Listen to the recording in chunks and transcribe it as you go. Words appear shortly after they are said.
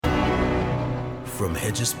From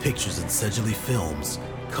Hedges Pictures and Sedgley Films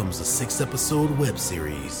comes a 6-episode web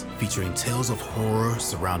series featuring tales of horror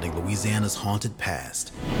surrounding Louisiana's haunted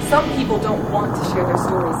past. Some people don't want to share their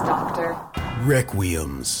stories, Doctor.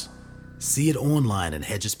 Requiems. See it online at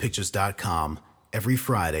hedgespictures.com every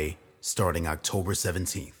Friday starting October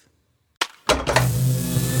 17th.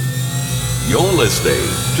 You're listening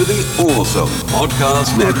to the Awesome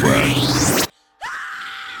Podcast Network.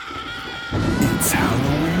 It's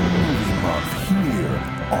Halloween movie month here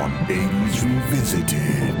on 80s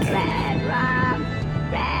Revisited. Red rum,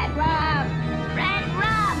 red rum, red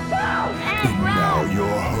rum, woo, red And rum. now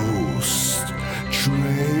your hosts,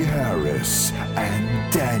 Trey Harris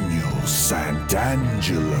and Daniel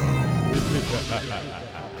Santangelo.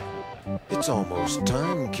 It's almost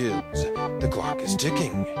time, kids. The clock is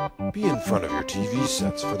ticking. Be in front of your TV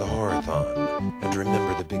sets for the Horror-thon. And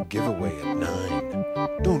remember the big giveaway at 9.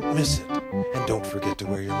 Don't miss it. And don't forget to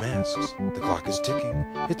wear your masks. The clock is ticking.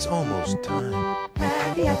 It's almost time.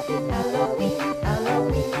 Happy, happy Halloween,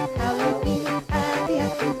 Halloween, Halloween, happy,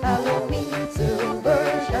 happy Halloween,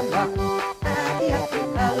 Silver Shamrock. Happy, happy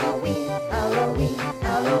Halloween, Halloween,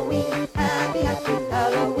 Halloween, happy, happy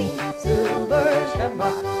Halloween, Silver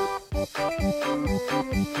Shamrock.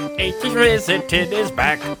 80s Revisited is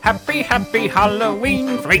back. Happy, happy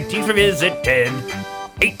Halloween for 80s Revisited.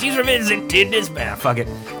 80s Revisited is back. Fuck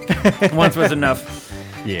it. Once was enough.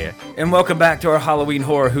 Yeah. And welcome back to our Halloween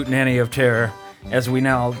horror hootenanny of terror as we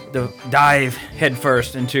now dive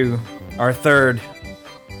headfirst into our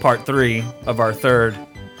part 3 of our third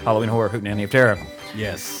Halloween horror hootenanny of terror.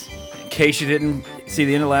 Yes. In case you didn't see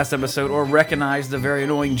the end of the last episode or recognize the very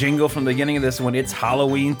annoying jingle from the beginning of this one, it's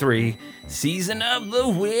Halloween 3, Season of the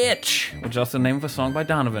Witch, which is also the name of a song by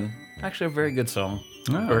Donovan. Actually, a very good song.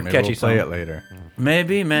 Or a maybe catchy we'll play song. it later.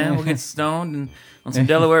 Maybe, man. We'll get stoned and on some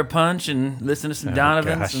Delaware Punch and listen to some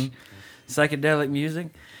Donovan, gosh. some psychedelic music.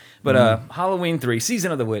 But Halloween 3,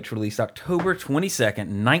 Season of the Witch, released October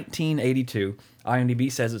 22nd, 1982.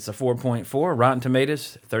 IMDb says it's a 4.4. Rotten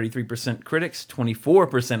Tomatoes, 33% critics,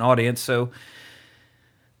 24% audience. So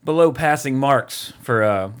below passing marks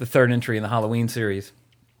for the third entry in the Halloween series.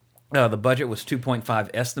 The budget was 2.5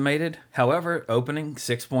 estimated. However, opening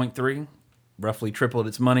 6.3, roughly tripled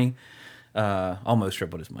its money. Almost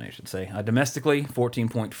tripled its money, I should say. Domestically,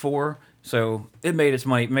 14.4. So it made its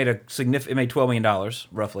money. It made $12 million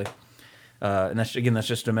roughly. And that's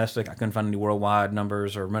just domestic. I couldn't find any worldwide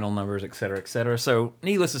numbers or rental numbers, et cetera, et cetera. So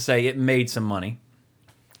needless to say, it made some money,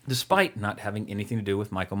 despite not having anything to do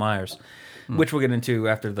with Michael Myers, which we'll get into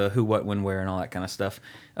after the who, what, when, where, and all that kind of stuff.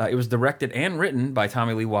 It was directed and written by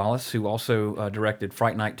Tommy Lee Wallace, who also directed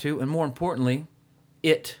Fright Night 2, and more importantly,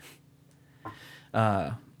 It.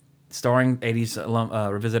 Starring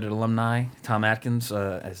 80s Revisited alumni Tom Atkins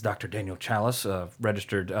as Dr. Daniel Chalice,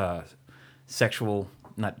 registered sexual,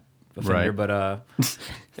 not offender, Right. but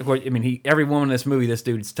of course, I mean, every woman in this movie, this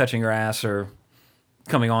dude's touching her ass or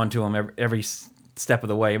coming on to him every step of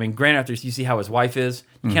the way. I mean, granted, after you see how his wife is,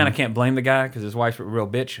 you kind of can't blame the guy because his wife's a real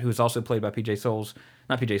bitch, who's also played by PJ Souls.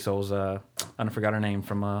 Not PJ Souls, I forgot her name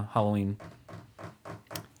from Halloween.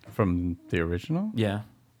 From the original? Yeah.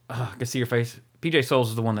 I can see your face. PJ Souls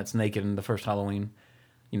is the one that's naked in the first Halloween.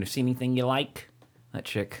 You know, see anything you like? That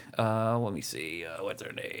chick. Let me see. What's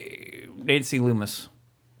her name? Nancy Loomis.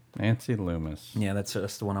 Nancy Loomis. Yeah, that's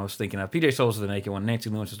the one I was thinking of. PJ Souls is the naked one. Nancy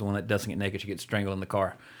Loomis is the one that doesn't get naked. She gets strangled in the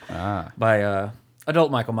car. By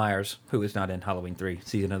adult Michael Myers, who is not in Halloween 3,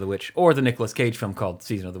 Season of the Witch, or the Nicolas Cage film called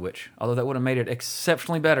Season of the Witch. Although that would have made it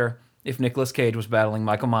exceptionally better if Nicolas Cage was battling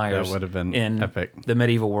Michael Myers. That would have been in epic. The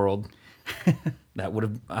medieval world. I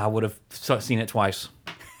would have seen it twice,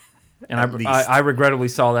 and I regrettably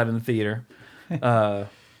saw that in the theater.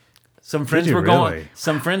 Some friends were going.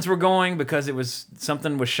 Some friends were going because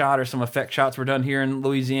something was shot or some effect shots were done here in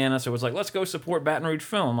Louisiana. So it was like, let's go support Baton Rouge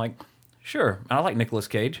film. I'm like, sure. I like Nicolas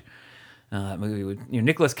Cage. That movie would,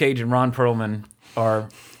 Nicolas Cage and Ron Perlman are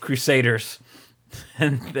crusaders,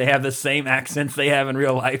 and they have the same accents they have in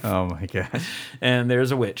real life. Oh my gosh! And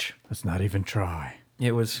there's a witch. Let's not even try.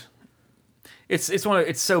 It was. It's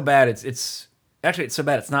so bad. It's so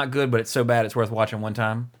bad. It's not good, but it's so bad. It's worth watching one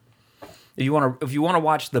time. If you want to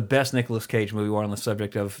watch the best Nicolas Cage movie, we're on the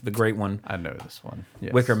subject of the great one. I know this one.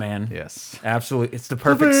 Yes. Wicker Man. Yes, absolutely. It's the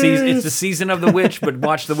perfect season. It's the season of the witch, but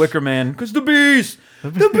watch the Wicker Man because the bees,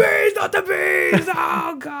 not the bees.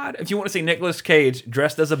 Oh God! If you want to see Nicolas Cage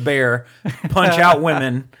dressed as a bear punch out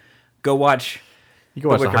women, go watch. You can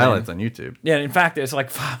watch the highlights on YouTube. Yeah, in fact, there's like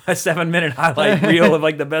a 7-minute highlight reel of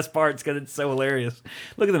like the best parts because it's so hilarious.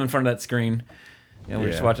 Look at them in front of that screen. We're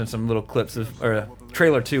just watching some little clips or a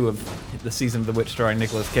trailer 2 of the Season of the Witch starring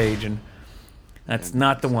Nicolas Cage, and That's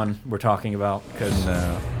not the one we're talking about, because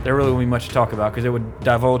there really won't be much to talk about, because it would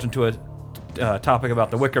divulge into a topic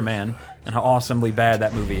about The Wicker Man and how awesomely bad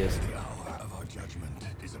that movie is.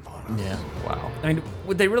 Yeah. Wow. I mean,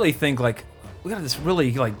 would they really think, like, we got this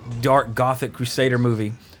really, like, dark, gothic Crusader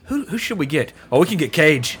movie. Who should we get? Oh, we can get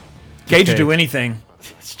Cage. Cage will do anything.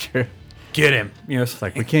 It's true. Get him. You know, It's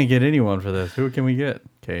like, we can't get anyone for this. Who can we get?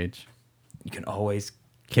 Cage. you can always.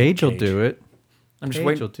 Cage will do it. I'm just Cage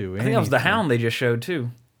waiting. will do I think that was the anything. Hound they just showed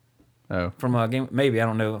too. Oh. From a game. Maybe I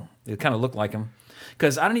don't know. It kind of looked like him.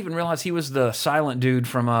 Because I didn't even realize he was the silent dude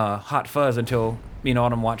from Hot Fuzz until me and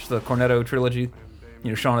Autumn watched the Cornetto trilogy. You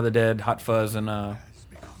know, Shaun of the Dead, Hot Fuzz, and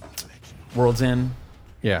World's End.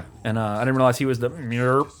 Yeah. And I didn't realize he was the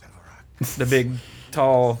big,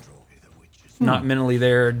 tall, not mentally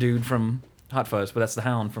there dude from Hot Fuzz. But that's the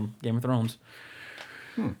Hound from Game of Thrones.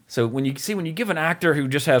 So when you give an actor who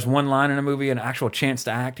just has one line in a movie an actual chance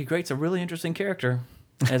to act, he creates a really interesting character,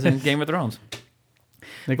 as in Game of Thrones.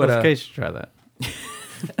 Nicolas Cage should try that.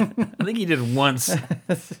 I think he did once,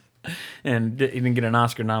 and he didn't get an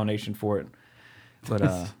Oscar nomination for it.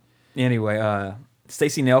 But anyway,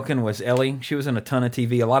 Stacey Nelkin was Ellie. She was in a ton of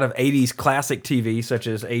TV, a lot of 80s classic TV, such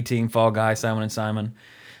as A-Team, Fall Guy, Simon & Simon.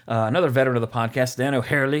 Another veteran of the podcast, Dan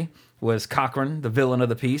O'Harely, was Cochrane, the villain of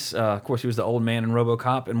the piece. Of course, he was the old man in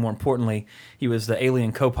RoboCop, and more importantly, he was the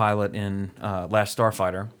alien co-pilot in Last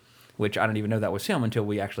Starfighter, which I didn't even know that was him until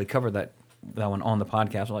we actually covered that one on the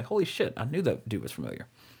podcast. I'm like, holy shit, I knew that dude was familiar.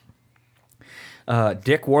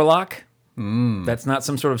 Dick Warlock. That's not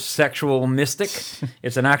some sort of sexual mystic.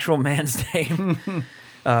 It's an actual man's name.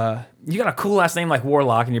 You got a cool last name like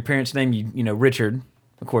Warlock, and your parents' name, you know, Richard.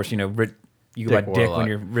 Of course, you know, you go by Dick when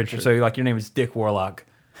you're Richard. So like your name is Dick Warlock.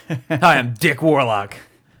 Hi, I'm Dick Warlock.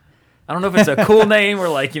 I don't know if it's a cool name or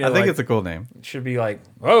like, you know. I think like, it's a cool name. it should be like,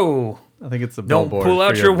 whoa, I think it's a don't billboard pull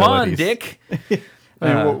out for your wand, abilities. Dick.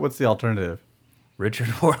 I mean, what's the alternative? Richard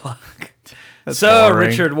Warlock. That's Sir boring.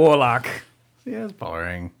 Richard Warlock. Yeah, it's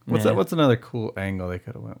boring. What's Yeah. that? What's another cool angle they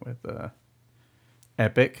could have went with?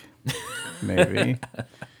 Epic, maybe.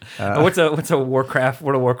 What's a World of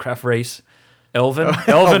Warcraft race? Elven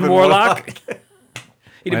Warlock.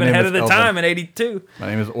 He'd have My been name ahead is of the Elven. time in '82. My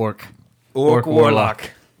name is Orc. Orc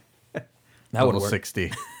Warlock. That would Level work.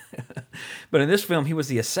 60. But in this film, he was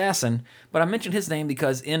the assassin. But I mentioned his name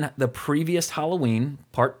because in the previous Halloween,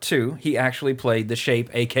 Part 2, he actually played the Shape,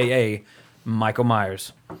 a.k.a. Michael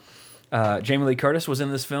Myers. Jamie Lee Curtis was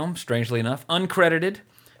in this film, strangely enough, uncredited.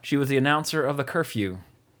 She was the announcer of the curfew.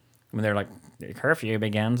 When they're like, the curfew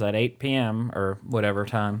begins at 8 p.m. or whatever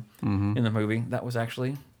time in the movie. That was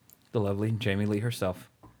actually the lovely Jamie Lee herself.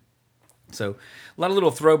 So a lot of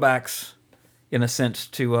little throwbacks, in a sense,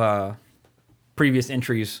 to previous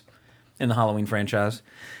entries in the Halloween franchise.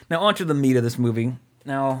 Now, on to the meat of this movie.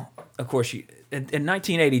 Now, of course, in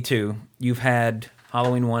 1982, you've had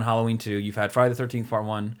Halloween 1, Halloween 2. You've had Friday the 13th Part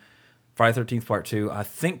 1, Friday the 13th Part 2. I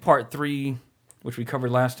think Part 3, which we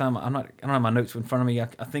covered last time, I don't have my notes in front of me. I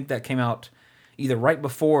think that came out either right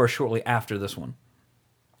before or shortly after this one.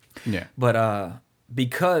 Yeah. But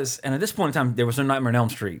because, and at this point in time, there was no Nightmare on Elm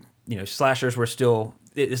Street. You know, slashers were still,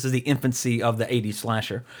 this is the infancy of the 80s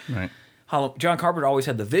slasher. Right. John Carpenter always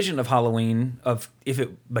had the vision of Halloween, of if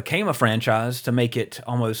it became a franchise, to make it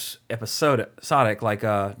almost episodic, like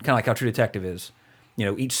kind of like how True Detective is. You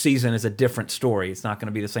know, each season is a different story. It's not going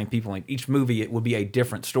to be the same people. Each movie, it would be a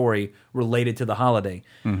different story related to the holiday,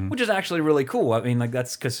 which is actually really cool. I mean, like,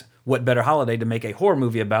 that's because what better holiday to make a horror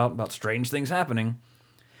movie about strange things happening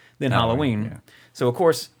than Halloween. Yeah. So, of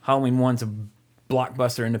course, Halloween 1's a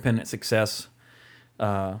blockbuster independent success.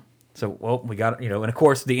 So, well, we got, you know, and of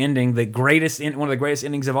course, the ending, one of the greatest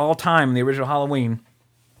endings of all time in the original Halloween.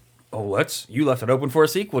 Oh, you left it open for a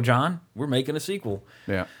sequel, John. We're making a sequel.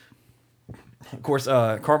 Yeah. Of course,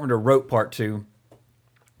 Carpenter wrote Part 2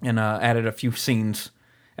 and added a few scenes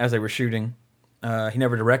as they were shooting. He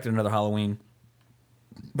never directed another Halloween.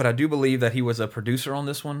 But I do believe that he was a producer on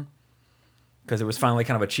this one because it was finally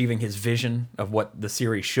kind of achieving his vision of what the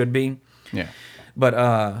series should be. Yeah. But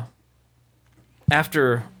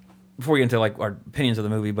before we get into like our opinions of the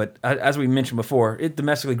movie, but as we mentioned before, it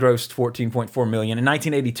domestically grossed $14.4 million in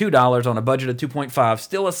 $1982 on a budget of $2.5,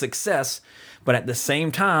 still a success. But at the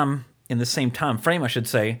same time, in the same time frame, I should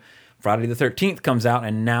say, Friday the 13th comes out,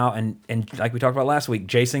 and now and like we talked about last week,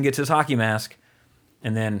 Jason gets his hockey mask,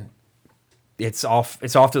 and then it's off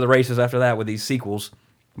to the races after that with these sequels.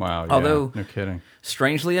 Wow. Yeah. Although, no kidding.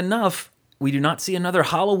 Strangely enough, we do not see another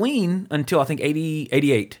Halloween until I think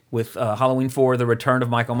 88 with Halloween 4, The Return of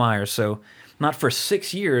Michael Myers. So not for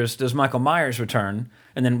 6 years does Michael Myers return.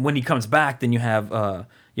 And then when he comes back, then you have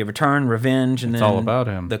You have Return, Revenge, and It's then all about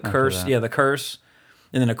him The after Curse. that. Yeah, The Curse.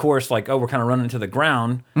 And then, of course, like, oh, we're kind of running to the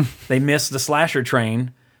ground. They miss the slasher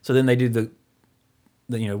train. So then they do the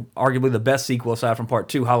arguably the best sequel aside from part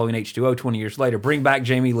 2, Halloween H2O, 20 years later. Bring back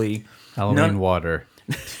Jamie Lee. Halloween water.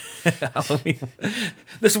 Halloween.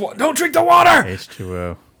 Don't drink the water!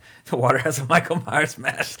 H2O. The water has a Michael Myers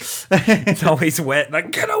mask. It's always wet.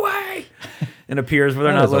 Like, get away! And appears where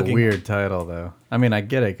they're not That's looking. a weird title, though. I mean, I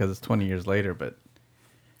get it because it's 20 years later, but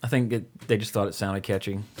I think they just thought it sounded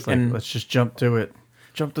catchy. it's like, let's just jump to it.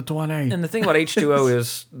 Jump to 20. And the thing about H2O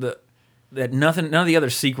is that none of the other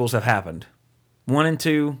sequels have happened. 1 and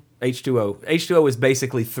 2, H2O. H2O is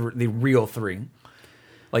basically the real 3.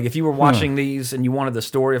 Like, if you were watching these and you wanted the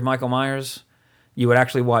story of Michael Myers, you would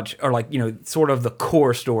actually watch, or like, sort of the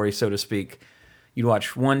core story, so to speak. You'd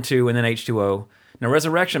watch 1, 2, and then H2O. Now,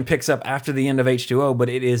 Resurrection picks up after the end of H2O, but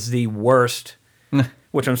it is the worst,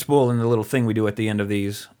 which I'm spoiling the little thing we do at the end of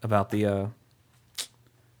these about the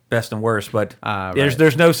best and worst. But right.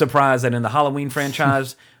 there's no surprise that in the Halloween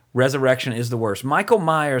franchise, Resurrection is the worst. Michael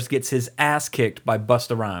Myers gets his ass kicked by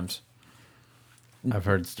Busta Rhymes. I've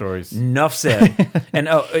heard stories. Enough said. And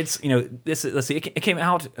it's this. Let's see. It came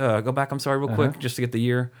out. Go back. I'm sorry, real quick, just to get the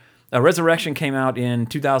year. Resurrection came out in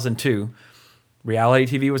 2002.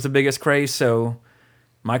 Reality TV was the biggest craze, so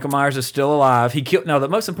Michael Myers is still alive. He killed. No, the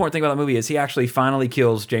most important thing about the movie is he actually finally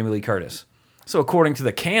kills Jamie Lee Curtis. So according to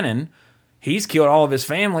the canon, he's killed all of his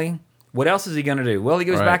family. What else is he going to do? Well, he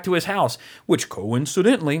goes back to his house, which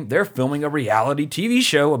coincidentally, they're filming a reality TV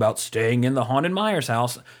show about staying in the haunted Myers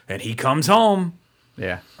house, and he comes home.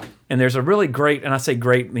 Yeah. And there's a really great, and I say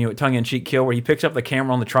great, tongue-in-cheek kill where he picks up the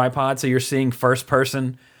camera on the tripod, so you're seeing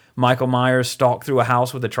first-person Michael Myers stalk through a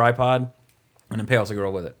house with a tripod, and impales a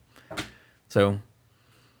girl with it. So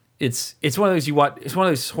it's one of those you watch. It's one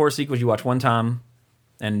of those horror sequels you watch one time,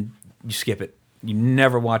 and you skip it. You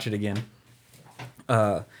never watch it again.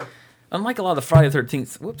 Unlike a lot of the Friday the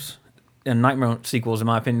 13th, and Nightmare sequels, in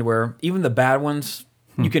my opinion, where even the bad ones,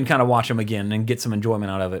 you can kind of watch them again and get some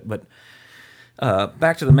enjoyment out of it. But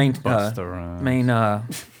back to the main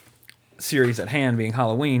series at hand, being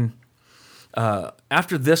Halloween.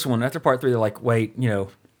 After this one, after part 3, they're like, wait,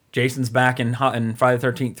 Jason's back in Friday the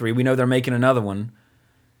 13th 3. We know they're making another one.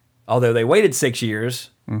 Although they waited 6 years,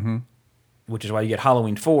 which is why you get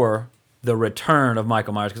Halloween 4, the return of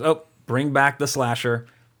Michael Myers. Because, bring back the slasher.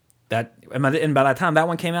 And by that time that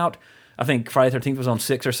one came out, I think Friday the 13th was on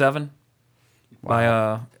 6 or 7.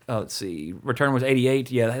 Wow. By, let's see, Return was 88.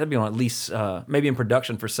 Yeah, that'd be on at least, maybe in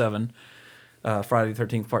production for 7. Friday the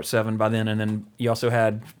 13th part 7 by then. And then you also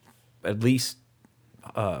had at least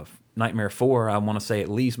Nightmare 4, I want to say at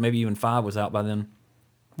least. Maybe even 5 was out by then.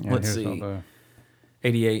 Yeah, let's see.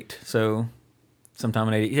 88. So sometime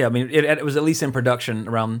in 80. Yeah, I mean, it was at least in production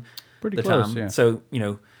around pretty the close, time. yeah. So,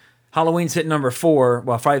 Halloween's hit number 4,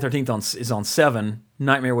 while Friday the 13th is on 7.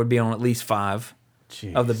 Nightmare would be on at least 5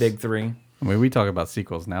 of the big 3. I mean, we talk about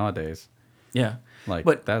sequels nowadays. Yeah.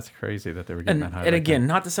 But that's crazy that they were getting that high. And again,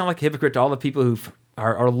 not to sound like a hypocrite to all the people who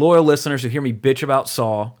are loyal listeners who hear me bitch about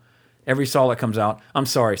Saw, every Saw that comes out. I'm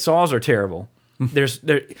sorry, Saws are terrible.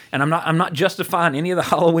 And I'm not justifying any of the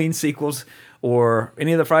Halloween sequels or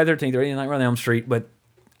any of the Friday the 13th or any Nightmare on Elm Street, but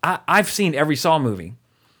I've seen every Saw movie.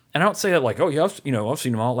 And I don't say that like, oh yeah, I've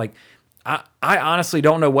seen them all. Like, I honestly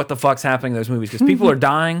don't know what the fuck's happening in those movies because people are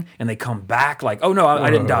dying and they come back like, oh no, I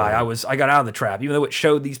didn't die. I got out of the trap, even though it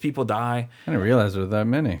showed these people die. I didn't realize there were that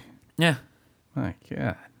many. Yeah, my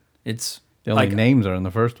God, it's the only names are in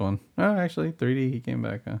the first one. Oh, actually, 3D. He came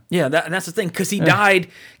back. Huh? Yeah, that's the thing because he died.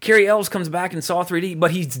 Cary Elves comes back and Saw 3D,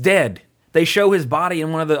 but he's dead. They show his body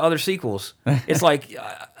in one of the other sequels. It's like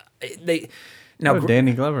Now,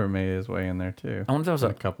 Danny Glover made his way in there too. I wonder if there was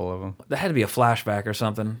a couple of them. That had to be a flashback or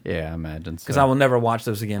something. Yeah, I imagine so. Because I will never watch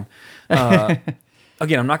those again.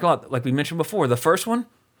 Again, I'm not gonna like we mentioned before. The first one,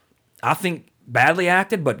 I think badly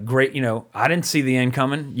acted, but great. I didn't see the end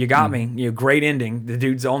coming. You got me. Great ending. The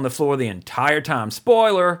dude's on the floor the entire time.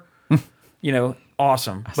 Spoiler.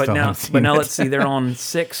 Awesome. But now let's see. They're on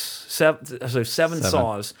 7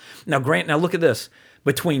 Saws. Now, Now look at this.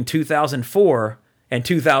 Between 2004 and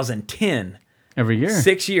 2010. Every year.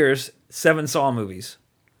 6 years, 7 Saw movies.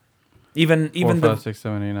 Even 4, 5, 6,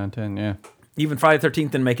 7, 8, 9, 10, yeah. Even Friday the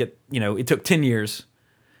 13th didn't make it, it took 10 years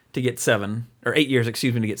to get 7, or 8 years,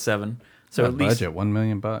 excuse me, to get 7. So at least budget, $1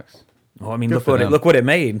 million. Well, I mean, look what it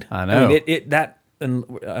made. I know. I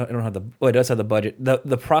don't have it does have the budget.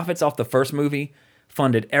 The profits off the first movie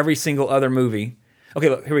funded every single other movie. Okay,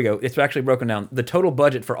 look, here we go. It's actually broken down. The total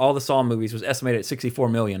budget for all the Saw movies was estimated at $64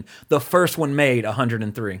 million. The first one made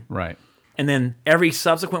 $103. Right. And then every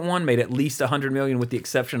subsequent one made at least $100 million, with the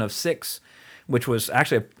exception of 6, which was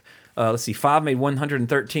actually, let's see, 5 made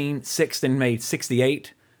 113, 6 then made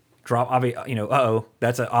 68. Drop,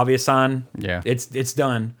 that's an obvious sign. Yeah. It's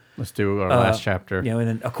done. Let's do our last chapter. And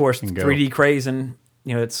then, of course, and go. 3D craze, and,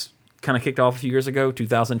 it's kind of kicked off a few years ago.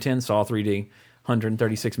 2010 saw 3D,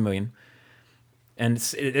 136 million. And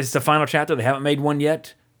it's the final chapter. They haven't made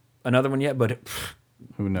another one yet, but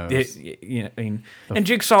who knows? And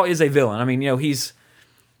Jigsaw is a villain. I mean,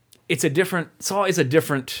 Saw is a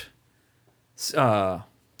different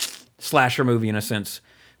slasher movie in a sense.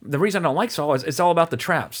 The reason I don't like Saw is it's all about the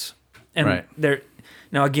traps. And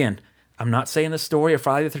now again, I'm not saying the story of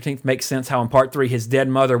Friday the 13th makes sense how in part 3 his dead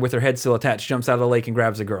mother with her head still attached jumps out of the lake and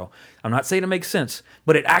grabs a girl. I'm not saying it makes sense,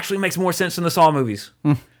 but it actually makes more sense than the Saw movies.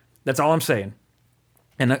 That's all I'm saying.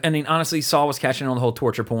 And I mean, honestly, Saw was catching on the whole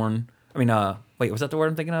torture porn. I mean, wait, was that the word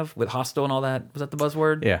I'm thinking of? With Hostel and all that? Was that the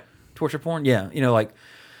buzzword? Yeah. Torture porn? Yeah.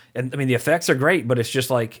 And I mean, the effects are great, but it's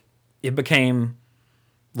just like, it became,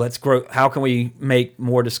 let's grow, how can we make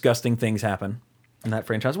more disgusting things happen in that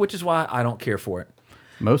franchise? Which is why I don't care for it.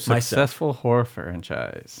 Most successful horror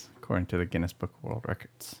franchise, according to the Guinness Book of World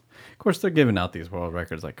Records. Of course, they're giving out these world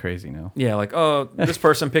records like crazy now. Yeah, like, oh, this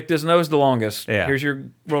person picked his nose the longest. Yeah. Here's your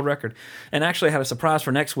world record. And actually, I had a surprise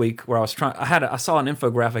for next week where I saw an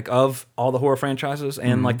infographic of all the horror franchises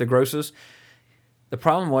and like the grosses. The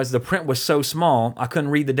problem was the print was so small, I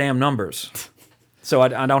couldn't read the damn numbers. So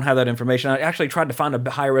I don't have that information. I actually tried to find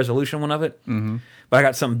a higher resolution one of it, but I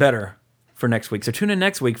got something better for next week. So tune in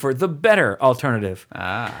next week for the better alternative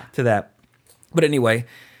to that. But anyway,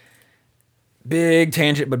 big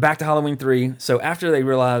tangent, but back to Halloween 3. So after they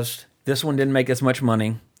realized this one didn't make as much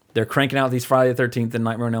money, they're cranking out these Friday the 13th and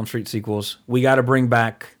Nightmare on Elm Street sequels. We got to bring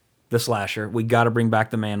back the slasher. We got to bring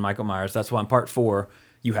back the man, Michael Myers. That's why in part 4,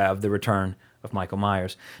 you have the return of Michael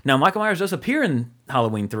Myers. Now, Michael Myers does appear in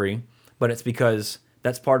Halloween 3, but it's because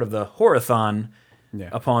that's part of the horror-thon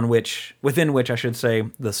within which I should say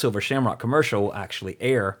the Silver Shamrock commercial will actually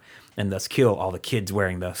air and thus kill all the kids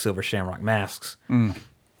wearing the Silver Shamrock masks. And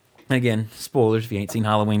again, spoilers if you ain't seen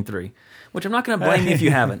Halloween 3, which I'm not going to blame you if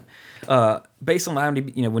you haven't. Based on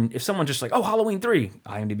IMDb, if someone's just like, oh, Halloween 3,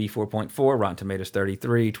 IMDb 4.4, Rotten Tomatoes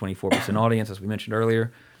 33, 24% audience, as we mentioned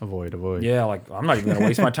earlier. Avoid. Yeah, like, I'm not even going to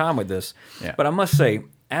waste my time with this. Yeah. But I must say,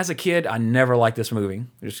 as a kid, I never liked this movie.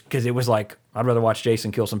 Just because it was like, I'd rather watch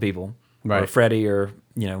Jason kill some people. Right. Or Freddy or,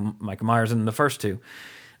 Michael Myers than the first two.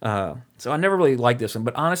 So I never really liked this one.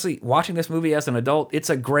 But honestly, watching this movie as an adult, it's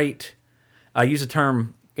a great, I use the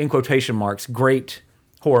term in quotation marks, great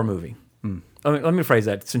horror movie. Let me phrase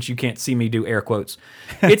that since you can't see me do air quotes.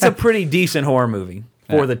 It's a pretty decent horror movie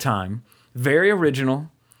for the time. Very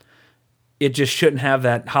original. It just shouldn't have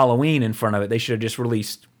that Halloween in front of it. They should have just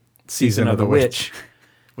released Season of the Witch.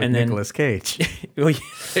 With Nicolas Cage.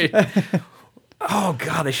 Oh,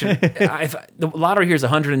 God, they should. The lottery here is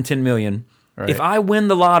 110 million. Right. If I win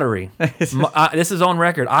the lottery, this is on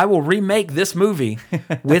record, I will remake this movie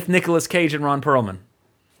with Nicolas Cage and Ron Perlman.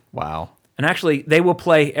 Wow. And actually, they will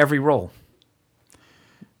play every role.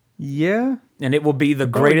 Yeah. And it will be the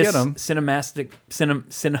greatest cinematic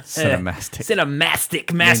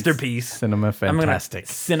masterpiece. Cinema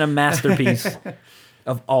fantastic. Masterpiece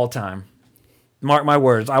of all time. Mark my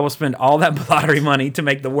words, I will spend all that lottery money to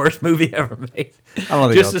make the worst movie ever made. I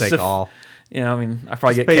don't think they'll take all. I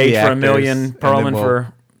probably get Cage for $1 million, Perlman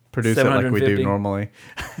for produce it like we do normally.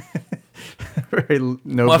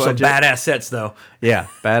 No also budget. Badass sets though. Yeah,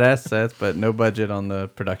 badass sets, but no budget on the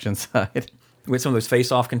production side. With some of those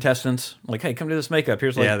face-off contestants, like, hey, come do this makeup.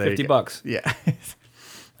 Here's like $50. Yeah.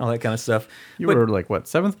 All that kind of stuff. You were like, what,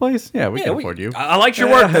 7th place? Yeah, we can afford you. I liked your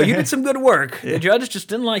work, though. You did some good work. The judges just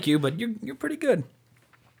didn't like you, but you're pretty good.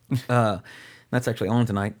 That's actually on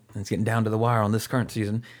tonight. It's getting down to the wire on this current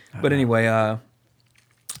season. But anyway,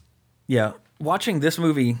 watching this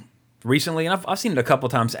movie recently, and I've seen it a couple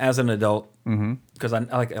times as an adult, because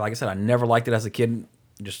like I said, I never liked it as a kid.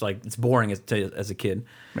 Just like, it's boring as a kid.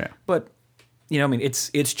 Yeah. But,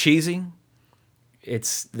 it's cheesy.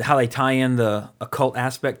 It's how they tie in the occult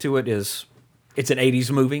aspect to it is, it's an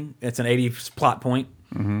 80s movie. It's an 80s plot point.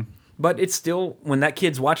 But it's still, when that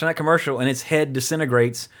kid's watching that commercial and its head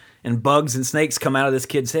disintegrates and bugs and snakes come out of this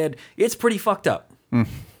kid's head, it's pretty fucked up.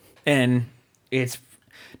 And it's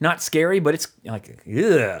not scary, but it's like,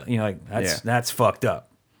 ugh, that's fucked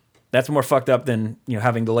up. That's more fucked up than,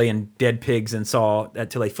 having to lay in dead pigs and saw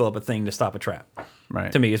until they fill up a thing to stop a trap.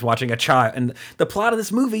 Right. To me, is watching a child. And the plot of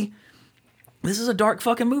this movie, this is a dark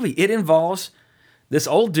fucking movie. It involves this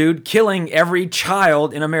old dude killing every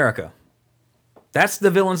child in America. That's the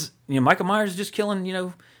villain's, Michael Myers is just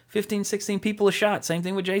killing, 15, 16 people a shot. Same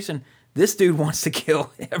thing with Jason. This dude wants to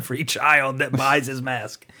kill every child that buys his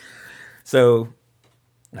mask. So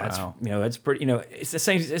that's Wow. that's pretty. It's the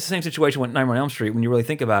same situation with Nightmare on Elm Street. When you really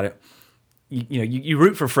think about it, you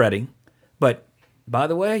root for Freddy, but by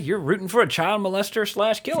the way, you're rooting for a child molester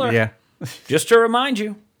 / killer. Yeah. Just to remind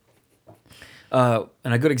you. And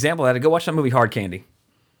a good example of that, go watch that movie Hard Candy.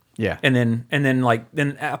 Yeah. And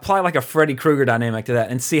then apply like a Freddy Krueger dynamic to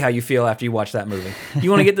that and see how you feel after you watch that movie. You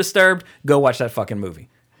want to get disturbed? Go watch that fucking movie.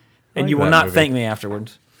 And like you will that not movie. thank me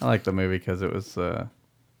afterwards. I like the movie because it was.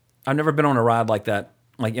 I've never been on a ride like that,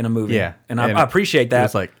 like in a movie. Yeah. And I appreciate that. It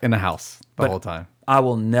was like in the house the But whole time. I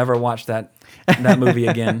will never watch that movie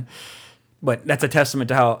again. But that's a testament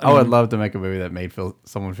to how I would love to make a movie that made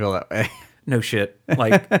someone feel that way. no shit.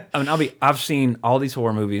 Like I've seen all these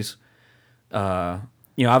horror movies.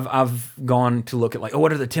 I've gone to look at like,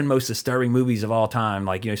 what are the 10 most disturbing movies of all time?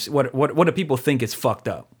 Like, what do people think is fucked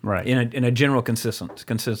up? Right. In a general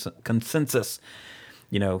consensus.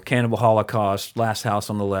 Cannibal Holocaust, Last House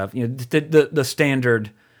on the Left. The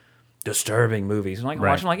standard disturbing movies. And like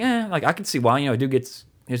Right. watching, like I can see why. A dude gets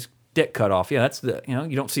his dick cut off. Yeah, that's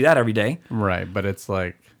you don't see that every day. Right, but it's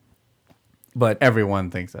like But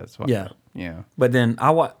everyone thinks that's what. Yeah. Yeah. But then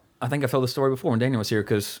I think I told the story before when Daniel was here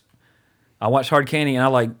because I watched Hard Candy and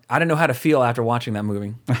I didn't know how to feel after watching that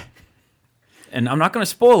movie. And I'm not going to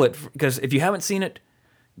spoil it because if you haven't seen it,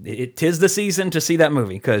 it 'tis the season to see that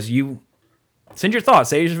movie because you send your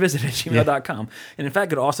thoughts, AsiaVisit@gmail.com. And in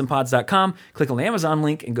fact, go to awesomepods.com, click on the Amazon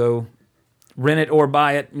link and go rent it or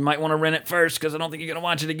buy it. You might want to rent it first because I don't think you're going to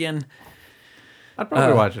watch it again. I'd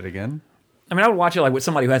probably watch it again. I mean, I would watch it like with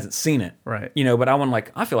somebody who hasn't seen it. Right. But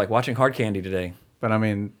I feel like watching Hard Candy today. But I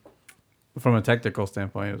mean, from a technical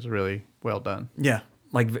standpoint, it was really well done. Yeah.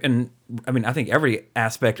 I think every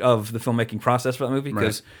aspect of the filmmaking process for that movie,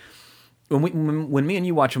 because when me and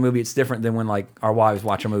you watch a movie, it's different than when like our wives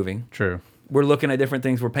watch a movie. True. We're looking at different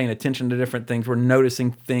things. We're paying attention to different things. We're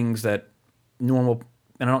noticing things that normal,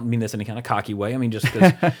 and I don't mean this in any kind of cocky way. I mean, just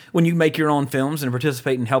because when you make your own films and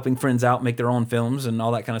participate in helping friends out make their own films and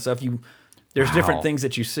all that kind of stuff, there's different things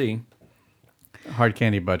that you see. Hard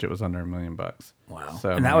Candy budget was under $1 million. Wow. So,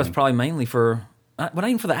 and that was probably mainly for, but not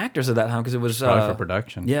even for the actors at that time because it was probably for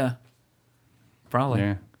production. Yeah. Probably.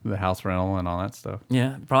 Yeah. The house rental and all that stuff.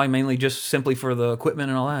 Yeah. Probably mainly just simply for the equipment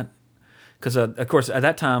and all that. Because, of course, at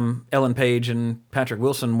that time, Ellen Page and Patrick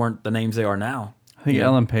Wilson weren't the names they are now. I think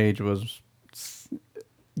Ellen Page was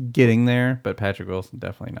getting there, but Patrick Wilson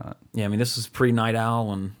definitely not. Yeah, I mean, this is pre-Night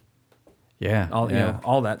Owl and all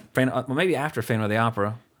that. Well, maybe after Phantom of the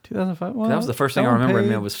Opera. 2005? Well, That was the first thing I Ellen remember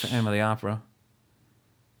Page. was Phantom of the Opera.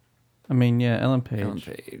 I mean, yeah, Ellen Page. Ellen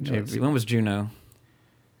Page. Maybe. Let's see, when was Juno?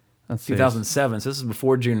 Let's see. 2007. So this is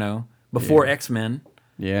before Juno, before X-Men,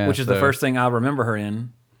 Yeah. which is the first thing I remember her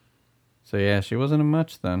in. So, yeah, she wasn't in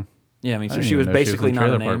much then. Yeah, I mean, I so didn't she was even know basically in not a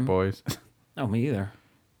Trailer name. Park Boys. Oh, me either.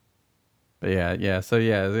 But yeah. So,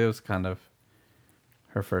 yeah, it was kind of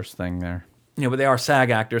her first thing there. But they are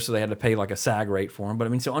SAG actors, so they had to pay like a SAG rate for them. But I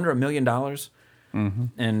mean, so under $1 million,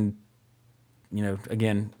 and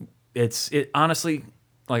again, it honestly,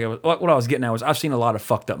 like what I was getting at was I've seen a lot of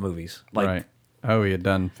fucked up movies. Like, Right. Oh, he had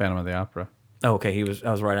done Phantom of the Opera. oh, okay,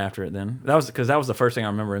 I was right after it then. That was because that was the first thing I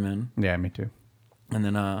remember him in. Yeah, me too. And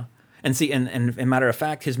then and matter of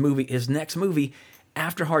fact, his next movie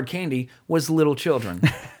after Hard Candy was Little Children,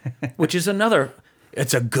 which is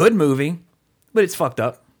it's a good movie, but it's fucked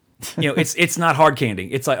up. It's not Hard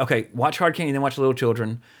Candy. It's like, okay, watch Hard Candy, then watch Little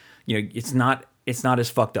Children. It's not as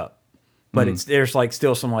fucked up, but there's like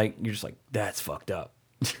still some like you're just like that's fucked up.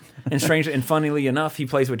 And funnily enough, he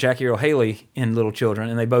plays with Jackie Earle Haley in Little Children,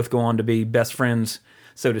 and they both go on to be best friends,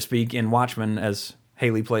 so to speak, in Watchmen as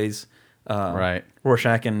Haley plays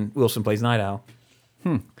Rorschach and Wilson plays Night Owl.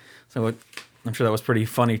 So I'm sure that was pretty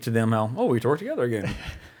funny to them. We work together again.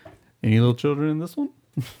 Any little children in this one?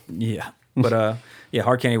 Yeah, but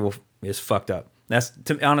Hard Candy is fucked up.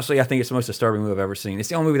 Honestly, I think it's the most disturbing movie I've ever seen. It's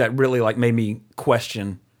the only movie that really like made me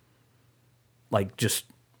question, like just.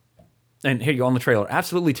 And here you go on the trailer.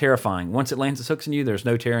 Absolutely terrifying. Once it lands its hooks in you, there's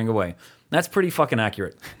no tearing away. That's pretty fucking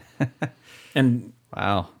accurate. And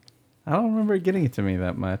wow, I don't remember getting it to me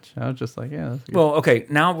that much. I was just like, yeah. That's good. well, okay.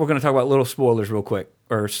 Now we're going to talk about little spoilers real quick,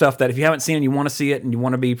 or stuff that if you haven't seen and you want to see it and you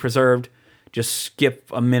want to be preserved, just skip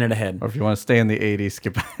a minute ahead. Or if you want to stay in the 80s,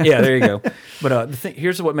 skip. Yeah, there you go. But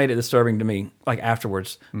here's what made it disturbing to me, like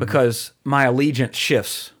afterwards, because my allegiance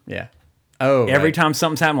shifts. Yeah. Oh, Every time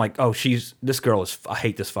something's happening, like, I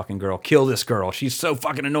hate this fucking girl. Kill this girl. She's so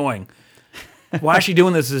fucking annoying. Why is she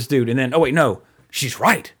doing this to this dude? And then, oh wait, no, she's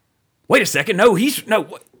right. Wait a second, no.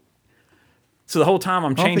 What? So the whole time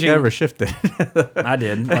I'm I don't changing. think I ever shifted. I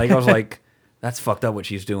did. Like I was like, that's fucked up what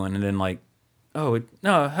she's doing. And then like,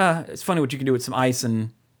 it's funny what you can do with some ice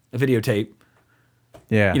and a videotape.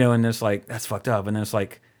 Yeah. You know, and it's like, that's fucked up. And then it's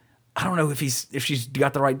like, I don't know if she's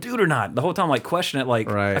got the right dude or not. The whole time, like, question it. Like,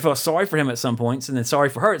 Right. I felt sorry for him at some points, and then sorry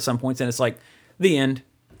for her at some points, and it's like the end.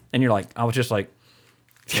 And you're like, I was just like,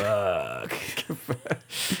 fuck.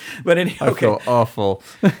 But anyway, I feel awful.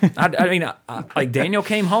 I mean, like Daniel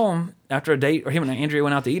came home after a date, or him and Andrea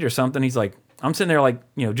went out to eat or something. He's like, I'm sitting there, like,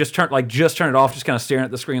 you know, just turn it off, just kind of staring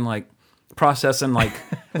at the screen, like processing, like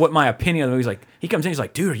what my opinion of the movie is. Like, he comes in, he's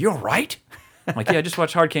like, dude, are you all right? I'm like, yeah, I just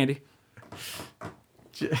watched Hard Candy.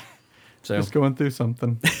 So Just going through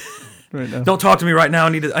something right now. don't talk to me right now. I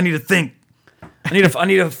need to think. I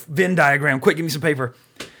need a Venn diagram. Quick, give me some paper.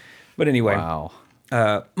 But anyway, Wow.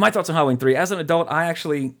 My thoughts on Halloween 3. As an adult, I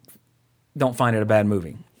actually don't find it a bad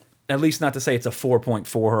movie. At least not to say it's a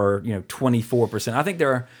 4.4 or 24%. I think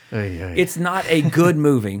it's not a good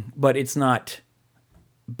movie, but it's not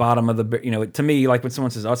bottom of the, to me, like when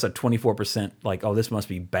someone says, oh, it's a 24%, like, oh, this must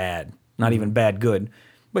be bad. Not even bad good.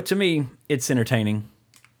 But to me, it's entertaining.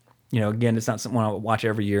 Again, it's not something I would watch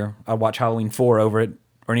every year. I'd watch Halloween 4 over it,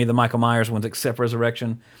 or any of the Michael Myers ones except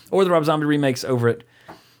Resurrection, or the Rob Zombie remakes over it.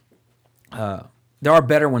 There are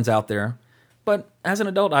better ones out there, but as an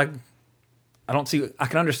adult, I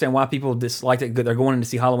can understand why people dislike it. They're going in to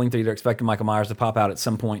see Halloween 3. They're expecting Michael Myers to pop out at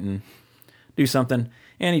some point and do something,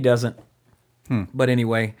 and he doesn't. But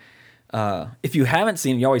anyway, if you haven't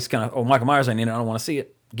seen it, you always kind of, oh, Michael Myers ain't in it, I don't want to see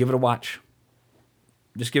it. Give it a watch.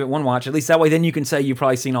 Just give it one watch. At least that way, then you can say you've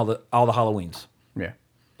probably seen all the Halloweens. Yeah.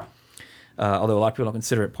 Although a lot of people don't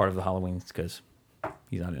consider it part of the Halloweens because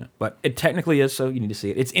he's not in it. But it technically is, so you need to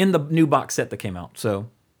see it. It's in the new box set that came out. So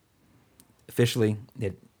officially,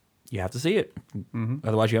 you have to see it. Mm-hmm.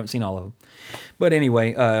 Otherwise, you haven't seen all of them. But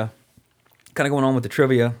anyway, kind of going on with the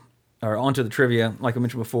trivia, or onto the trivia, like I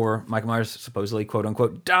mentioned before, Michael Myers supposedly, quote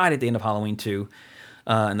unquote, died at the end of Halloween 2.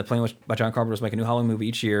 And the plan was by John Carpenter was to make a new Halloween movie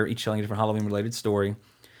each year, each telling a different Halloween-related story.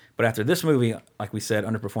 But after this movie, like we said,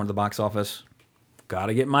 underperformed the box office. Got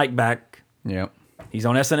to get Mike back. Yep. He's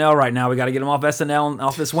on SNL right now. We got to get him off SNL and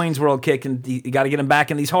off this Wayne's World kick, and you got to get him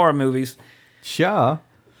back in these horror movies. Sure.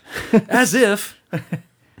 As if.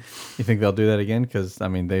 You think they'll do that again? Because, I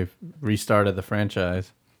mean, they've restarted the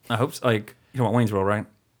franchise. I hope so. Like, you want Wayne's World, right?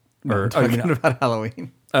 Or talking about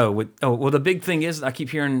Halloween. Well, the big thing is I keep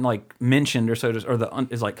hearing like mentioned or is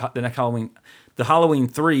like the next Halloween, the Halloween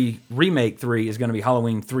 3 remake 3 is going to be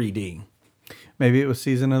Halloween 3D. Maybe it was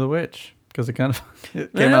Season of the Witch because it came out in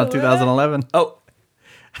 2011. Oh,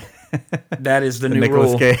 that is the new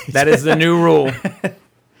Nicolas rule. Cage. That is the new rule.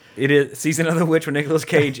 It is Season of the Witch with Nicolas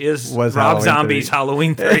Cage was Rob Halloween Zombie's 3.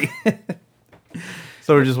 Halloween 3.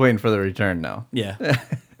 So we're just waiting for the return now. Yeah.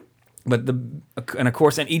 But of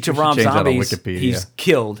course, in each of Rob change that on Zombie's, Wikipedia. he's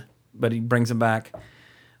killed, but he brings him back.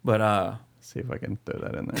 But see if I can throw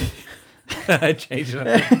that in there. I changed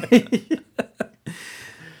it.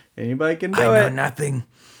 Anybody can do I know it. nothing.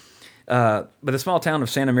 But the small town of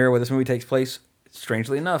Santa Mira, where this movie takes place,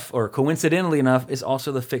 strangely enough, or coincidentally enough, is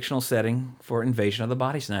also the fictional setting for Invasion of the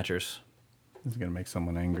Body Snatchers. This is gonna make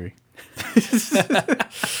someone angry.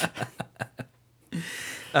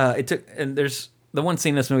 There's the one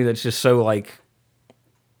scene in this movie that's just so like,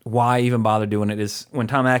 why even bother doing it is when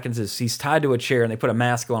Tom Atkins he's tied to a chair and they put a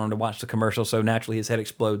mask on him to watch the commercial, so naturally his head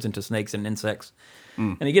explodes into snakes and insects.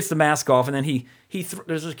 And he gets the mask off, and then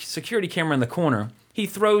there's a security camera in the corner. He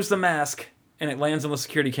throws the mask, and it lands on the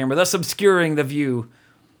security camera, thus obscuring the view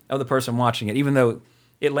of the person watching it, even though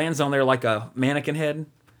it lands on there like a mannequin head.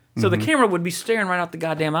 So the camera would be staring right out the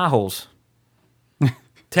goddamn eye holes.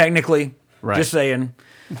 Technically. Right. Just saying.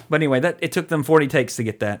 But anyway, it took them 40 takes to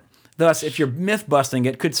get that. Thus, if you're myth busting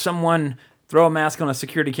it, could someone throw a mask on a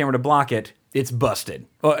security camera to block it? It's busted.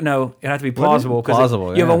 Oh, no, it has to be plausible because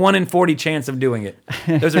you have a 1 in 40 chance of doing it.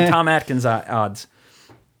 Those are Tom Atkins odds.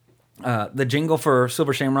 The jingle for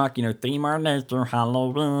Silver Shamrock, Theme Our Nature,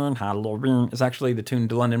 Halloween, Halloween, is actually the tune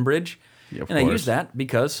to London Bridge. Yeah, and they use that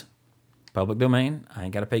because public domain, I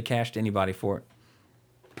ain't got to pay cash to anybody for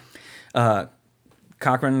it.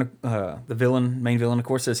 Cochran, the main villain, of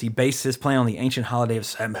course, says he based his plan on the ancient holiday of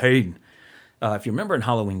Samhain. If you remember in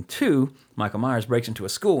Halloween 2, Michael Myers breaks into a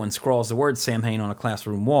school and scrawls the word Samhain on a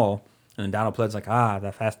classroom wall. And then Donald Pleasant's like,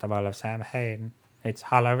 the festival of Samhain. It's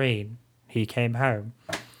Halloween. He came home.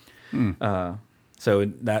 So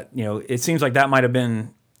that, it seems like that might have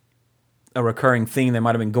been a recurring theme they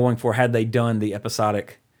might have been going for had they done the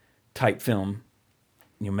episodic type film.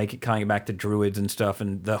 Make it kind of back to druids and stuff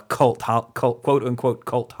and the cult quote unquote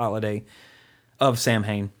cult holiday of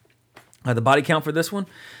Samhain. The body count for this one,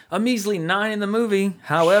 a measly 9 in the movie.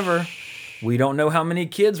 However, we don't know how many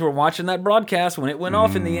kids were watching that broadcast when it went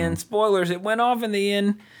off in the end. Spoilers, it went off in the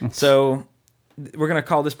end. So we're going to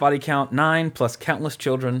call this body count 9 plus countless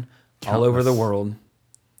children all over the world.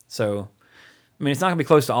 So, I mean, it's not going to be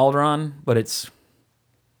close to Alderaan, but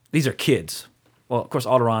these are kids. Well, of course,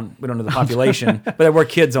 Alderaan, we don't know the population, but there were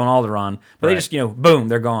kids on Alderaan. But they just, boom,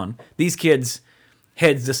 they're gone. These kids,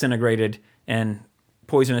 heads disintegrated, and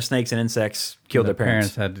poisonous snakes and insects killed their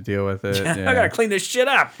parents. Parents had to deal with it. I got to clean this shit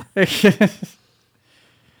up.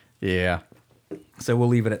 Yeah. So we'll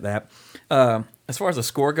leave it at that. As far as the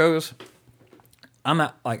score goes, I'm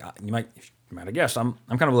not, like, you might have guessed, I'm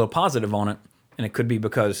kind of a little positive on it, and it could be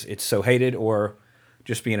because it's so hated or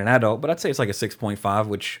just being an adult, but I'd say it's like a 6.5,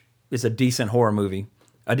 which is a decent horror movie.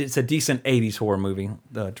 It's a decent 80s horror movie,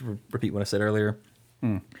 to repeat what I said earlier.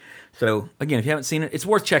 So, again, if you haven't seen it, it's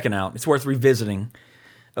worth checking out. It's worth revisiting.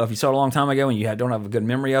 If you saw it a long time ago and you don't have a good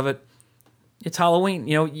memory of it, it's Halloween.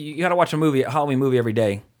 You got to watch a Halloween movie every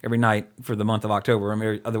day, every night for the month of October. I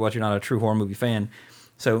mean, otherwise, you're not a true horror movie fan.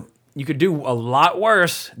 So you could do a lot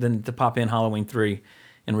worse than to pop in Halloween 3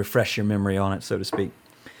 and refresh your memory on it, so to speak.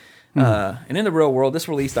 And in the real world, this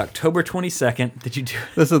released October 22nd. Did you do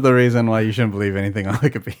it? This is the reason why you shouldn't believe anything on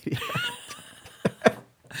Wikipedia.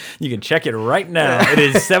 You can check it right now. It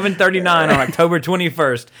is 7:39 on October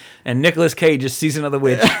 21st, and Nicolas Cage's Season of the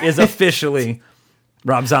Witch is officially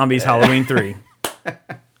Rob Zombie's Halloween 3.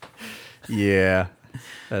 Yeah.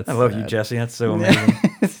 I love you, Jesse. That's so amazing.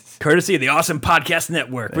 Courtesy of the Awesome Podcast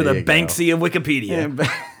Network. We're the Banksy of Wikipedia.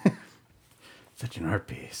 Such an art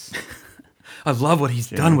piece. I love what he's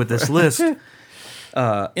done with this list. In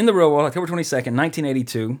the real world, October 22nd,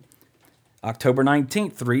 1982, October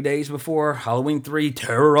 19th, 3 days before Halloween 3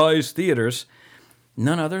 terrorized theaters,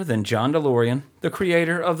 none other than John DeLorean, the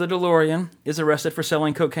creator of the DeLorean, is arrested for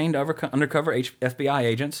selling cocaine to undercover FBI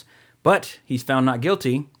agents, but he's found not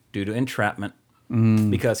guilty due to entrapment.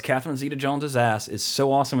 Because Catherine Zeta-Jones's ass is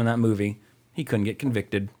so awesome in that movie, he couldn't get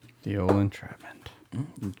convicted. The old entrapment.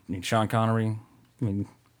 Sean Connery,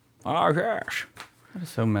 oh gosh. That is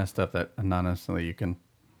so messed up that anonymously you can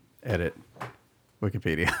edit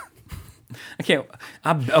Wikipedia. I can't.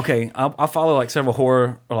 I'll follow like several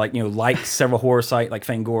horror, or like several horror sites like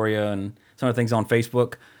Fangoria and some of the things on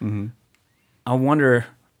Facebook. I wonder.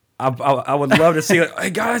 I would love to see. Like, hey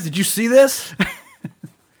guys, did you see this?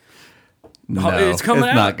 No, it's coming out.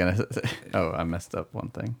 It's not gonna. Oh, I messed up one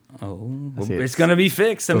thing. Oh, well, it's gonna be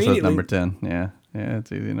fixed immediately. Says number 10. Yeah,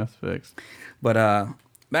 it's easy enough to fix. But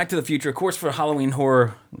Back to the Future, of course, for Halloween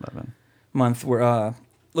Horror 11. Month, we're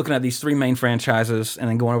looking at these 3 main franchises and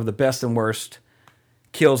then going over the best and worst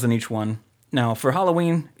kills in each one. Now, for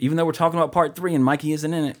Halloween, even though we're talking about Part 3 and Mikey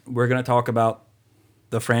isn't in it, we're going to talk about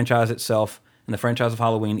the franchise itself. And the franchise of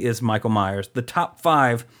Halloween is Michael Myers. The top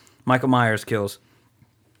 5 Michael Myers kills.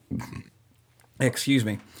 Excuse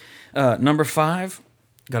me. Number 5,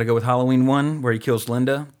 got to go with Halloween 1, where he kills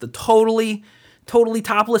Linda. The totally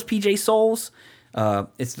topless PJ Souls.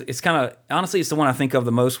 It's kind of, honestly, it's the one I think of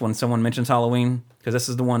the most when someone mentions Halloween, because this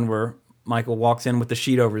is the one where Michael walks in with the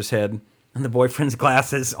sheet over his head and the boyfriend's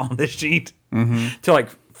glasses on the sheet to like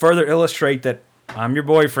further illustrate that I'm your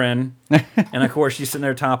boyfriend. And of course, she's sitting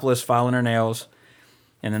there topless, filing her nails,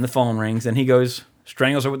 and then the phone rings, and he goes,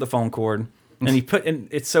 strangles her with the phone cord. And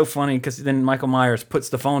it's so funny because then Michael Myers puts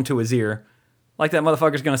the phone to his ear, like that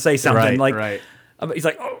motherfucker's going to say something. Right. He's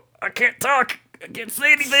like, oh, I can't talk. I can't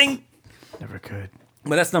say anything. Never could.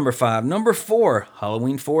 But that's number 5. Number 4,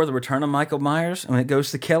 Halloween 4, The Return of Michael Myers. And when it goes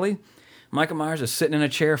to Kelly, Michael Myers is sitting in a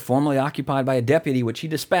chair formerly occupied by a deputy, which he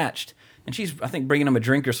dispatched. And she's, I think, bringing him a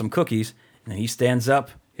drink or some cookies. And he stands up.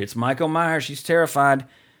 It's Michael Myers. She's terrified.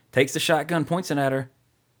 Takes the shotgun, points it at her.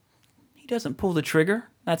 He doesn't pull the trigger.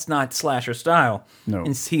 That's not slasher style. No.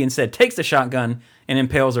 And he instead takes the shotgun and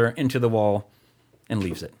impales her into the wall and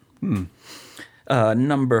leaves it.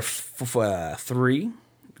 Number 3,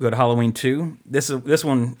 go to Halloween 2. This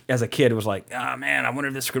one, as a kid, was like, man, I wonder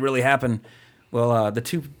if this could really happen. Well, the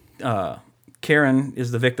 2, Karen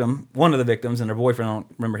is the victim, one of the victims, and her boyfriend, I don't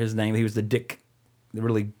remember his name. He was the dick, the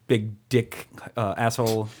really big dick,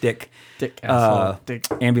 asshole dick. Dick, asshole, dick.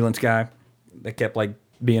 Ambulance guy that kept like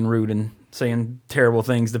being rude and saying terrible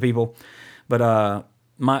things to people. But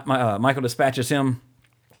Michael dispatches him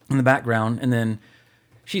in the background, and then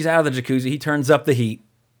she's out of the jacuzzi. He turns up the heat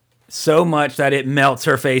so much that it melts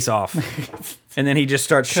her face off. And then he just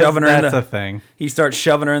starts shoving her in That's a thing. He starts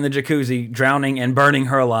shoving her in the jacuzzi, drowning and burning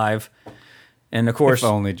her alive. And of course, If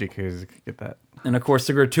only jacuzzi could get that. And of course,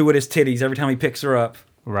 the gratuitous titties every time he picks her up.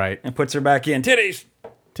 Right. And puts her back in. Titties.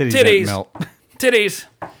 Titties melt. Titties.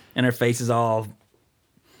 And her face is all,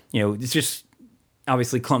 it's just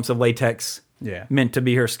obviously clumps of latex. Yeah. Meant to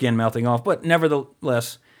be her skin melting off, but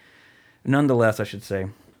nonetheless, I should say,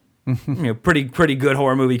 pretty good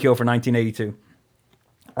horror movie kill for 1982.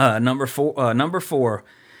 Number four.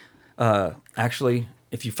 Actually,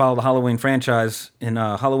 if you follow the Halloween franchise, in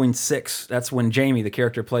Halloween 6, that's when Jamie, the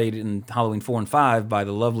character played in Halloween 4 and 5 by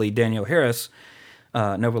the lovely Danielle Harris,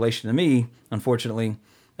 no relation to me, unfortunately,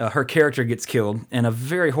 her character gets killed in a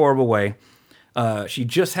very horrible way. She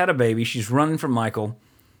just had a baby. She's running from Michael.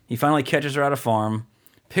 He finally catches her at a farm,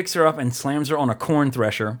 picks her up, and slams her on a corn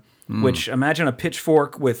thresher, which, imagine a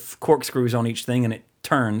pitchfork with corkscrews on each thing, and it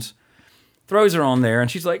turns. Throws her on there,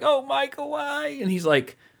 and she's like, "Oh, Michael, why?" And he's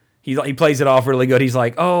like, he plays it off really good. He's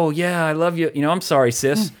like, "Oh, yeah, I love you. You know, I'm sorry,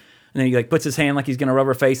 sis." And then he like puts his hand like he's gonna rub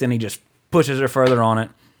her face, and he just pushes her further on it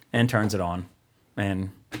and turns it on.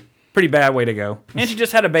 And pretty bad way to go. And she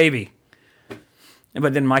just had a baby.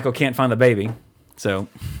 But then Michael can't find the baby, so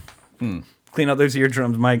clean out those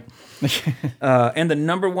eardrums, Mike. And the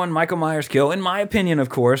number one Michael Myers kill, in my opinion, of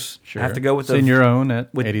course, I have to go with in your own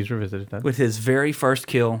at 80s Revisited. With his very first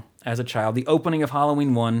kill as a child, the opening of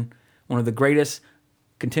Halloween 1, one of the greatest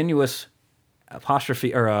continuous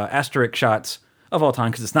apostrophe or asterisk shots of all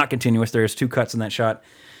time, because it's not continuous. There's 2 cuts in that shot.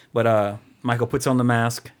 But Michael puts on the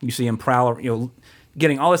mask. You see him prowl,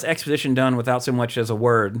 getting all this exposition done without so much as a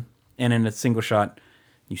word, and in a single shot.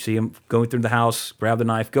 You see him going through the house, grab the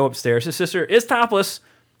knife, go upstairs. His sister is topless,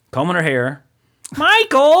 combing her hair.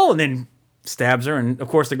 Michael! And then stabs her. And, of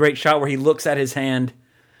course, the great shot where he looks at his hand,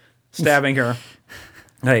 stabbing her.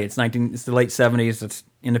 Hey, it's the late 70s. It's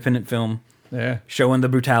independent film. Yeah. Showing the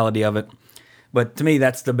brutality of it. But to me,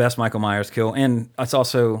 that's the best Michael Myers kill. And it's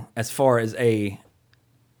also, as far as a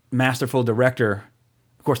masterful director,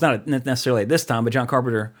 of course, not necessarily at this time, but John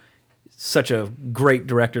Carpenter, such a great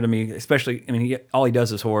director to me, especially, I mean, all he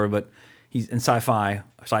does is horror, but he's in sci-fi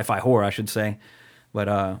horror, I should say.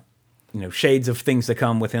 But, shades of things to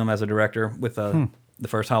come with him as a director with the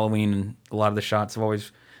first Halloween and a lot of the shots.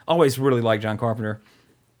 I've always really liked John Carpenter,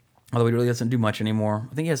 although he really doesn't do much anymore.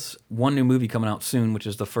 I think he has one new movie coming out soon, which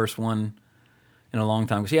is the first one in a long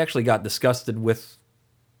time, because he actually got disgusted with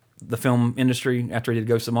the film industry after he did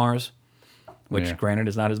Ghosts of Mars, which, granted,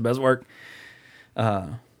 is not his best work.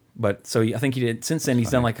 But so I think he did. Since then,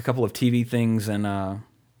 he's done like a couple of TV things and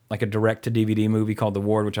like a direct-to-DVD movie called The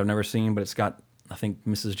Ward, which I've never seen, but it's got, I think,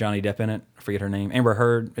 Mrs. Johnny Depp in it. I forget her name. Amber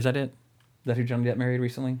Heard. Is that it? Is that who Johnny Depp married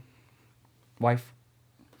recently? Wife?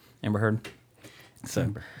 Amber Heard.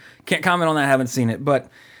 So can't comment on that. I haven't seen it. But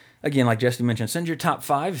again, like Jesse mentioned, send your top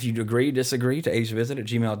 5 if you agree, disagree to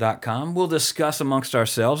agesvisit@gmail.com. We'll discuss amongst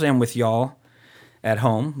ourselves and with y'all at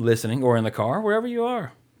home, listening, or in the car, wherever you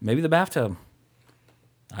are. Maybe the bathtub.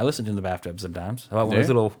 I listen to the bathtub sometimes. How about one of those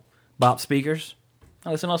little bop speakers?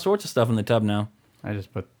 I listen to all sorts of stuff in the tub now. I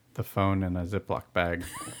just put the phone in a Ziploc bag.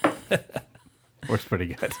 Works pretty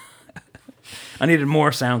good. I needed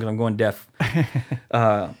more sound because I'm going deaf.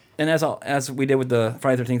 And as we did with the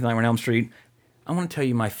Friday the 13th Nightmare on Elm Street, I want to tell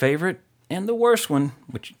you my favorite and the worst one,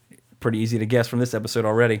 which pretty easy to guess from this episode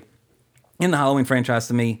already, in the Halloween franchise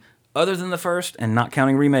to me, other than the first and not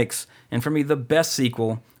counting remakes. And for me, the best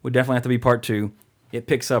sequel would definitely have to be Part 2. It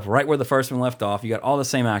picks up right where the first one left off. You got all the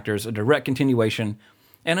same actors, a direct continuation,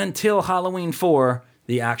 and until Halloween 4,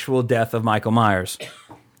 the actual death of Michael Myers.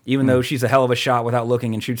 Even though she's a hell of a shot without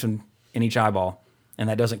looking and shoots him in each eyeball, and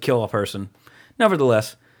that doesn't kill a person.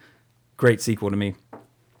 Nevertheless, great sequel to me.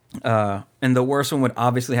 And the worst one would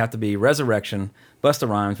obviously have to be Resurrection, Busta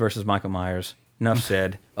Rhymes versus Michael Myers. Enough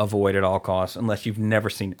said. Avoid at all costs. Unless you've never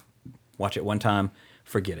seen it. Watch it one time.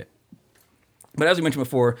 Forget it. But as we mentioned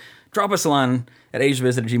before, drop us a line at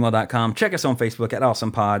agesvisit@gmail.com. Check us on Facebook at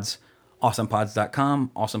AwesomePods,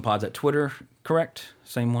 awesomepods.com, AwesomePods at Twitter, correct?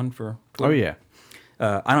 Same one for Twitter? Oh, yeah.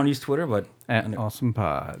 I don't use Twitter, but At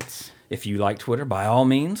AwesomePods. if you like Twitter, by all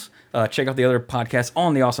means, check out the other podcasts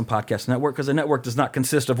on the Awesome Podcast Network, because the network does not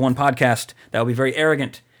consist of one podcast. That would be very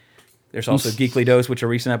arrogant. There's also Geekly Dose, which a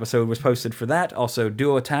recent episode was posted for that. Also,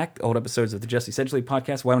 Duo Attack, old episodes of the Jesse Sedgley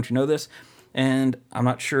podcast. Why Don't You Know This? And I'm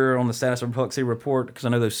not sure on the status of Republic City Report, because I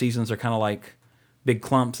know those seasons are kind of like big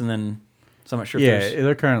clumps, and then so I'm not sure if there's...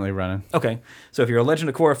 they're currently running. Okay. So if you're a Legend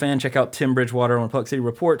of Korra fan, check out Tim Bridgewater on Republic City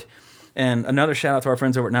Report. And another shout out to our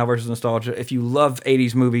friends over at Now Versus Nostalgia. If you love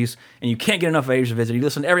 80s movies and you can't get enough of 80s to visit, you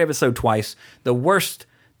listen to every episode twice. The worst,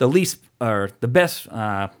 the least, or the best,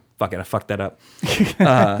 fuck it, I fucked that up.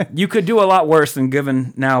 You could do a lot worse than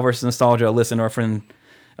giving Now Versus Nostalgia a listen to our friend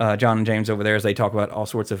John and James over there as they talk about all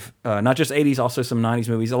sorts of, not just 80s, also some 90s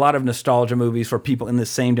movies. A lot of nostalgia movies for people in the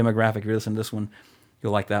same demographic. If you listen to this one,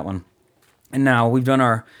 you'll like that one. And now we've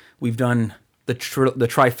done the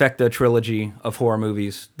trifecta trilogy of horror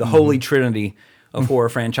movies, the holy trinity of horror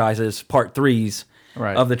franchises, part 3s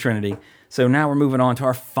of the trinity. So now we're moving on to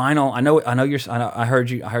our final. I heard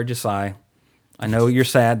you sigh. I know you're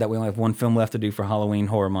sad that we only have one film left to do for Halloween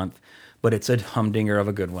Horror Month, but it's a humdinger of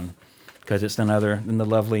a good one because it's none other than the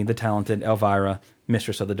lovely, the talented Elvira,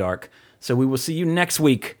 Mistress of the Dark. So we will see you next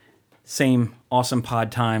week. Same awesome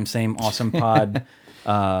pod time, same awesome pod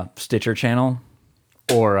Stitcher channel.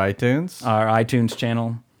 Or iTunes. Our iTunes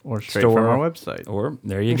channel. Or straight from our website. Or,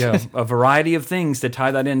 there you go. A variety of things to tie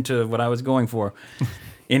that into what I was going for.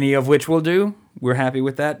 Any of which we'll do. We're happy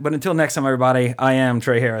with that. But until next time, everybody, I am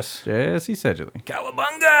Trey Harris. Jesse Sedgley.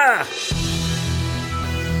 Cowabunga!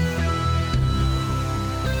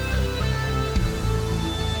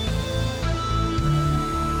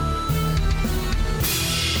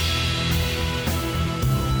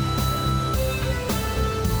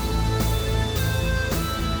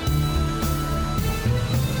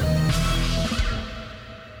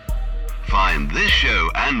 Find this show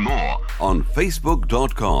and more on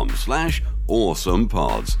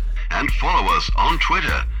Facebook.com/AwesomePods and follow us on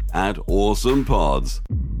Twitter @AwesomePods.